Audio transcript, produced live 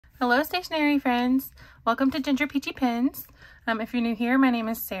Hello stationery friends, welcome to Ginger Peachy Pens. If you're new here, my name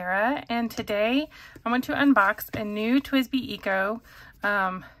is Sarah, and today I want to unbox a new TWSBI Eco.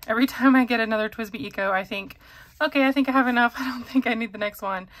 Every time I get another TWSBI Eco, I think, okay, I think I have enough, I don't think I need the next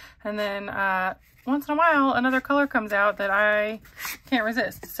one. And then once in a while, another color comes out that I can't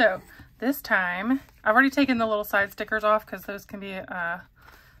resist. So this time, I've already taken the little side stickers off because those can be a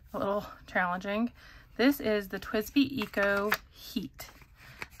little challenging. This is the TWSBI Eco Heat.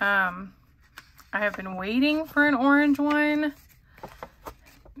 I have been waiting for an orange one.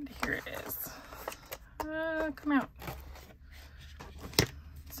 Here it is. Come out.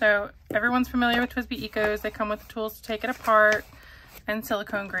 So everyone's familiar with TWSBI Ecos. They come with the tools to take it apart and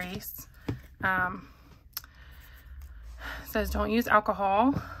silicone grease. Says don't use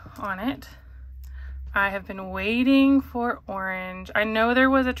alcohol on it. I have been waiting for orange. I know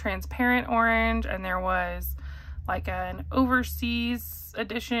there was a transparent orange and there was like an overseas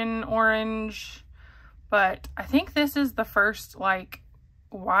edition orange, but I think this is the first like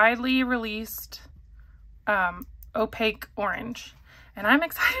widely released opaque orange, and I'm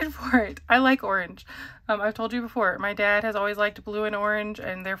excited for it. I like orange. I've told you before, my dad has always liked blue and orange,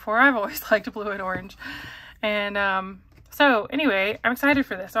 and therefore I've always liked blue and orange. And so anyway, I'm excited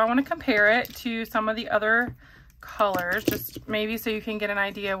for this. So I want to compare it to some of the other colors, just maybe so you can get an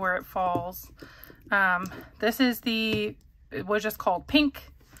idea where it falls. This is it was just called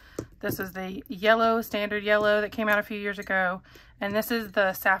pink. This is the yellow, standard yellow that came out a few years ago. And this is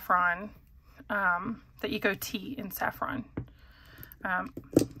the saffron, the Eco Tea in saffron.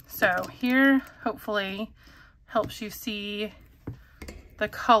 So here, hopefully, helps you see the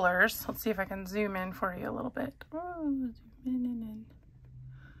colors. Let's see if I can zoom in for you a little bit. Oh, zoom in.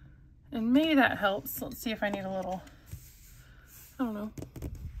 And maybe that helps. Let's see if I need a little, I don't know.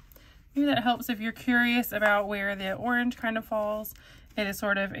 Maybe that helps if you're curious about where the orange kind of falls. It is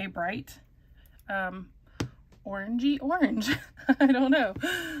sort of a bright orangey orange. I don't know.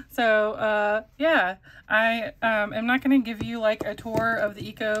 So yeah, I am not going to give you like a tour of the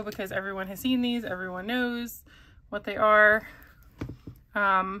Eco because everyone has seen these. Everyone knows what they are.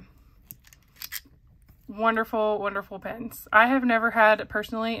 Wonderful, wonderful pens. I have never had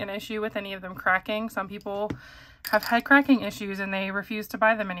personally an issue with any of them cracking. Some people have had cracking issues and they refuse to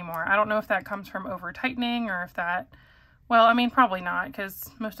buy them anymore. I don't know if that comes from over tightening or if that, well, I mean, probably not,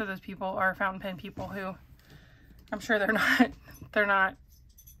 because most of those people are fountain pen people who I'm sure they're not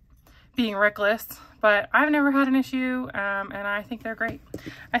being reckless, but I've never had an issue, and I think they're great.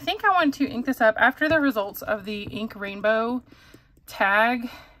 I think I want to ink this up after the results of the Ink Rainbow tag,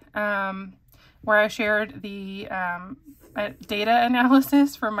 where I shared the data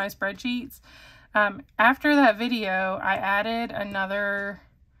analysis from my spreadsheets. After that video, I added another,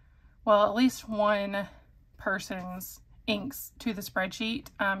 well, at least one person's inks to the spreadsheet.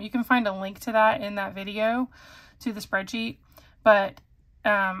 You can find a link to that in that video to the spreadsheet, but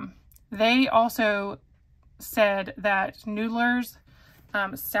they also said that Noodler's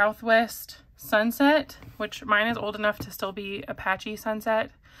Southwest Sunset, which mine is old enough to still be Apache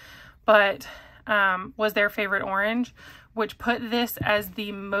Sunset, but was their favorite orange, which put this as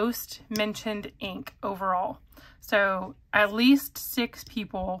the most mentioned ink overall. So at least 6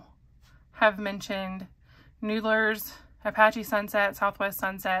 people have mentioned Noodler's Apache Sunset, Southwest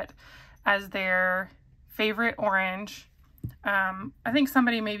Sunset as their favorite orange. I think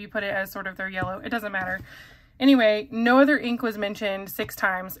somebody maybe put it as sort of their yellow. It doesn't matter. Anyway, no other ink was mentioned 6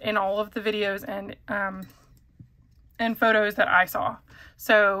 times in all of the videos and photos that I saw.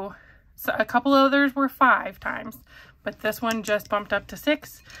 So a couple others were 5 times, but this one just bumped up to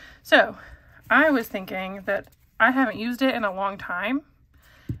 6. So I was thinking that I haven't used it in a long time,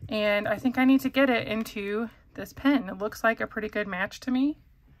 and I think I need to get it into this pen. It looks like a pretty good match to me.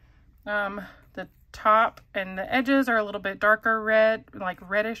 The top and the edges are a little bit darker red, like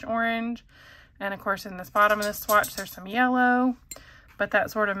reddish orange. And of course in this bottom of the swatch there's some yellow, but that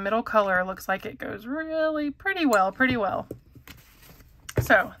sort of middle color looks like it goes really pretty well.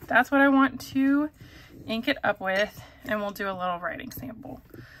 So that's what I want to ink it up with, and we'll do a little writing sample.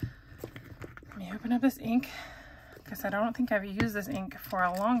 Let me open up this ink because I don't think I've used this ink for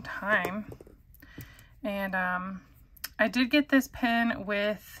a long time. And I did get this pen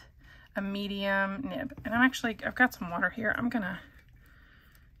with a medium nib, and I've got some water here. I'm gonna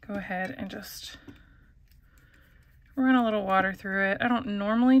go ahead and just run a little water through it. I don't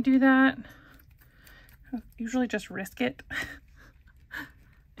normally do that. I usually just risk it.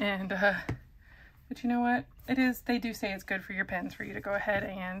 And but you know what? They do say it's good for your pens for you to go ahead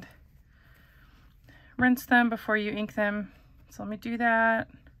and rinse them before you ink them. So let me do that.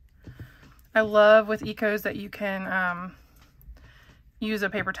 I love with Ecos that you can use a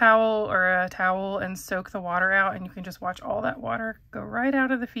paper towel or a towel and soak the water out, and you can just watch all that water go right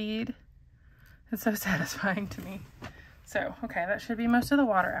out of the feed. It's so satisfying to me. So, okay, that should be most of the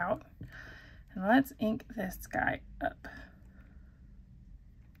water out. And let's ink this guy up.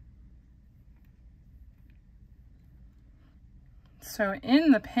 So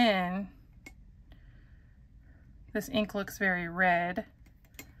in the pen, this ink looks very red.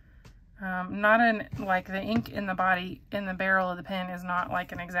 Like the ink in the body, in the barrel of the pen is not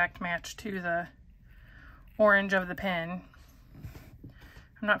like an exact match to the orange of the pen.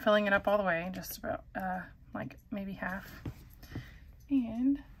 I'm not filling it up all the way, just about like maybe half.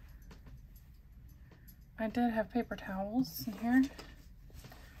 And I did have paper towels in here.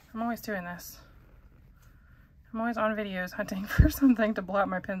 I'm always doing this. I'm always on videos hunting for something to blot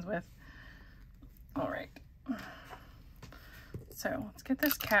my pens with. All right. So let's get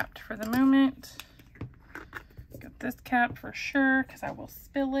this capped for the moment. Get this capped for sure, because I will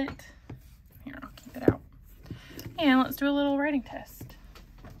spill it. Here, I'll keep it out. And let's do a little writing test.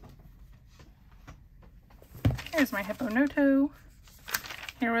 Here's my Hipponoto.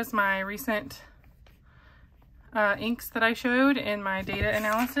 Here was my recent inks that I showed in my data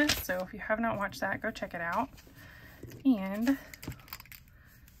analysis. So if you have not watched that, go check it out. And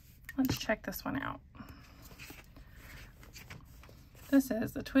let's check this one out. This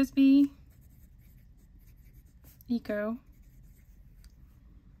is the TWSBI Eco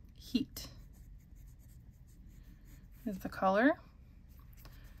Heat. This is the color.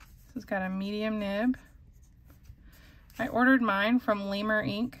 This has got a medium nib. I ordered mine from Lemur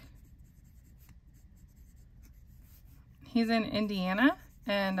Ink. He's in Indiana,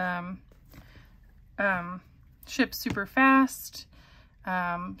 and ships super fast,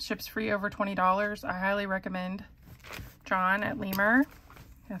 ships free over $20. I highly recommend John at Lemur.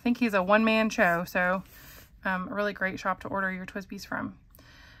 I think he's a one-man show, so a really great shop to order your TWSBIs from.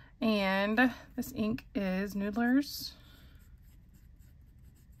 And this ink is Noodler's.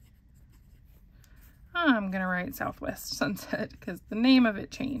 I'm gonna write Southwest Sunset because the name of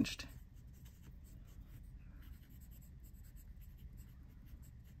it changed.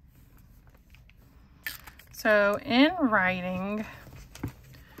 So in writing,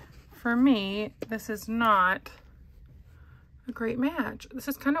 for me, this is not a great match. This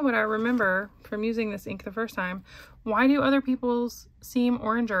is kind of what I remember from using this ink the first time. Why do other people's seem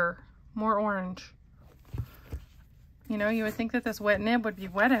oranger, more orange? You know, you would think that this wet nib would be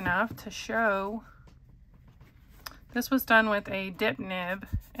wet enough to show. This was done with a dip nib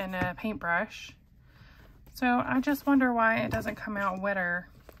and a paintbrush. So I just wonder why it doesn't come out wetter,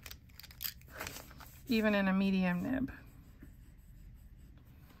 even in a medium nib.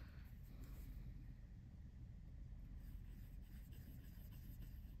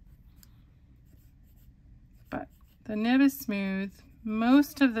 But the nib is smooth.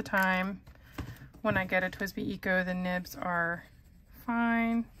 Most of the time when I get a TWSBI Eco, the nibs are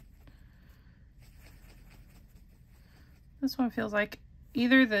fine. This one feels like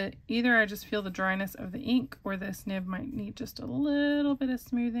either I just feel the dryness of the ink, or this nib might need just a little bit of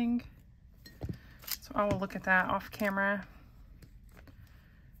smoothing. So I will look at that off camera.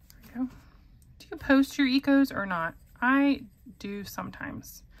 There we go. Do you post your Ecos or not? I do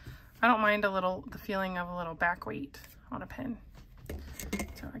sometimes. I don't mind the feeling of a little back weight on a pen.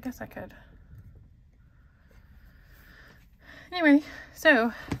 So I guess I could. Anyway,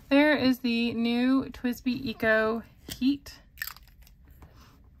 so there is the new TWSBI Eco Heat.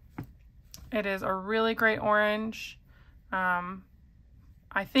 It is a really great orange.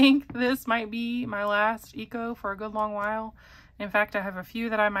 I think this might be my last Eco for a good long while. In fact, I have a few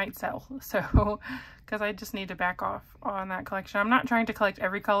that I might sell. So, because I just need to back off on that collection. I'm not trying to collect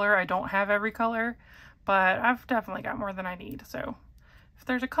every color. I don't have every color, but I've definitely got more than I need. So if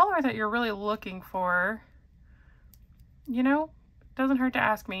there's a color that you're really looking for, you know, it doesn't hurt to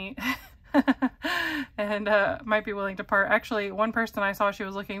ask me. And might be willing to part. Actually, one person I saw, she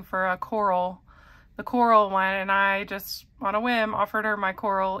was looking for a coral, the coral one, and I just on a whim offered her my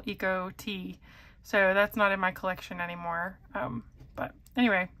coral Eco tea. So that's not in my collection anymore. But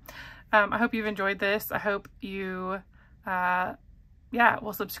anyway, I hope you've enjoyed this. I hope you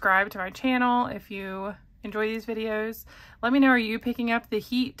will subscribe to my channel if you enjoy these videos. Let me know, are you picking up the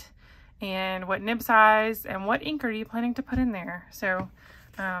Heat, and what nib size and what ink are you planning to put in there? So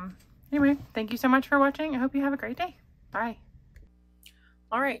anyway, thank you so much for watching. I hope you have a great day. Bye.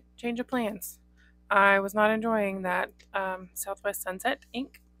 All right, change of plans. I was not enjoying that Southwest Sunset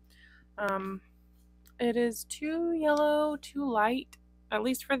ink. It is too yellow, too light, at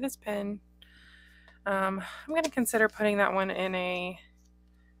least for this pen. I'm going to consider putting that one in a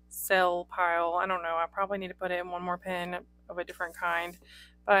sell pile. I don't know. I probably need to put it in one more pen of a different kind.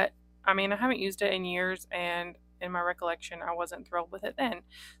 But I mean, I haven't used it in years, and in my recollection, I wasn't thrilled with it then.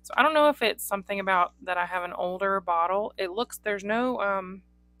 So I don't know if it's something about that I have an older bottle. It looks, there's no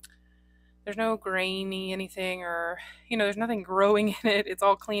grainy anything, or, you know, there's nothing growing in it. It's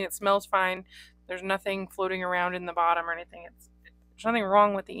all clean. It smells fine. There's nothing floating around in the bottom or anything. There's nothing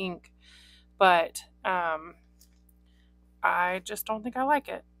wrong with the ink, but I just don't think I like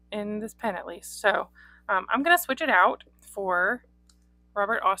it in this pen, at least. So I'm going to switch it out for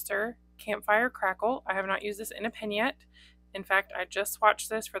Robert Oster Campfire Crackle. I have not used this in a pen yet. In fact, I just swatched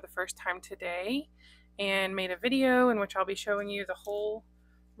this for the first time today and made a video in which I'll be showing you the whole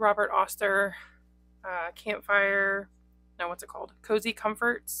Robert Oster Campfire, no, what's it called? Cozy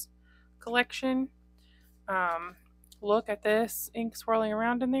Comforts collection. Look at this ink swirling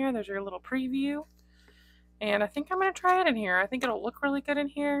around in there. There's your little preview. And I think I'm going to try it in here. I think it'll look really good in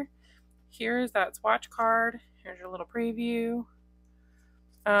here. Here's that swatch card. Here's your little preview.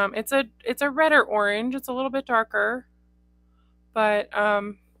 It's a redder orange. It's a little bit darker, but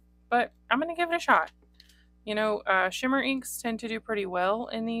I'm going to give it a shot. You know, shimmer inks tend to do pretty well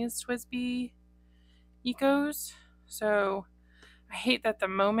in these TWSBI Ecos. So I hate that the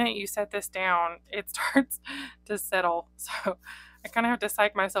moment you set this down, it starts to settle. So I kind of have to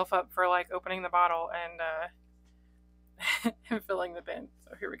psych myself up for like opening the bottle and and filling the bin.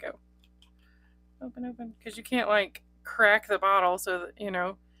 So here we go. Open, because you can't like crack the bottle, so that, you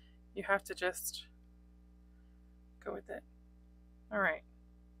know, you have to just go with it. All right.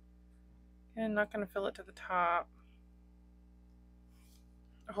 And not going to fill it to the top.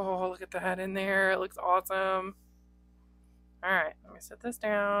 Oh, look at that in there. It looks awesome. All right, let me set this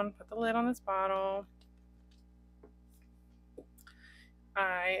down, put the lid on this bottle.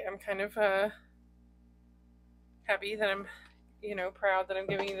 I am kind of happy that I'm, you know, proud that I'm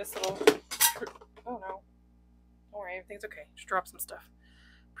giving you this little, oh no, don't worry, everything's okay. Just drop some stuff.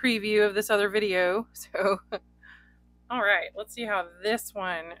 Preview of this other video. So, all right, let's see how this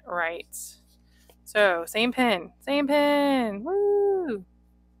one writes. So, same pen, woo!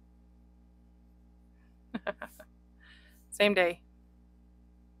 Same day.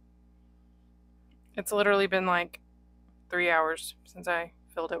 It's literally been like 3 hours since I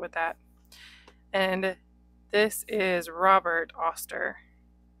filled it with that. And this is Robert Oster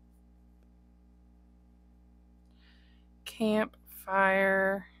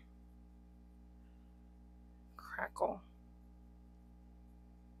Campfire Crackle.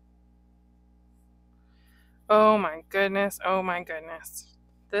 Oh my goodness, oh my goodness.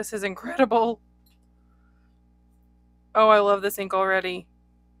 This is incredible. Oh, I love this ink already.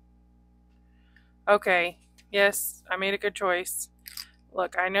 Okay, yes, I made a good choice.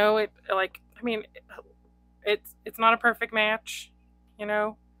 Look, I know it, like, I mean, it's not a perfect match, you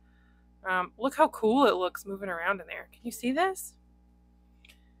know. Look how cool it looks moving around in there. Can you see this?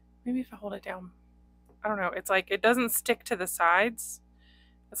 Maybe if I hold it down. I don't know. It's like, it doesn't stick to the sides.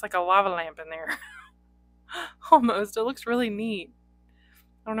 It's like a lava lamp in there. Almost. It looks really neat.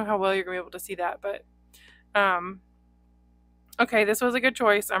 I don't know how well you're going to be able to see that, but, okay, this was a good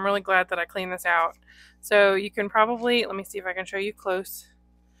choice. I'm really glad that I cleaned this out. So you can probably, let me see if I can show you close,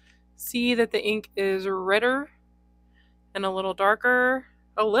 see that the ink is redder and a little darker,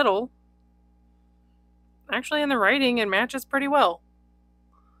 a little. Actually, in the writing, it matches pretty well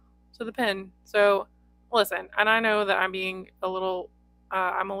to the pen. So listen, and I know that I'm being a little,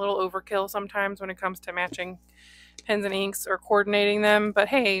 I'm a little overkill sometimes when it comes to matching pens and inks or coordinating them, but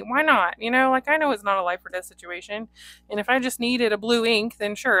hey, why not? You know, like, I know it's not a life or death situation, and if I just needed a blue ink,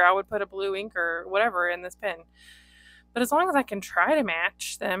 then sure, I would put a blue ink or whatever in this pen. But as long as I can try to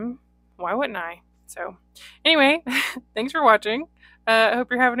match them, why wouldn't I? So anyway, thanks for watching. I hope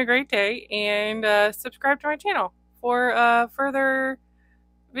you're having a great day, and subscribe to my channel for further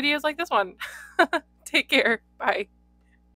videos like this one. Take care. Bye.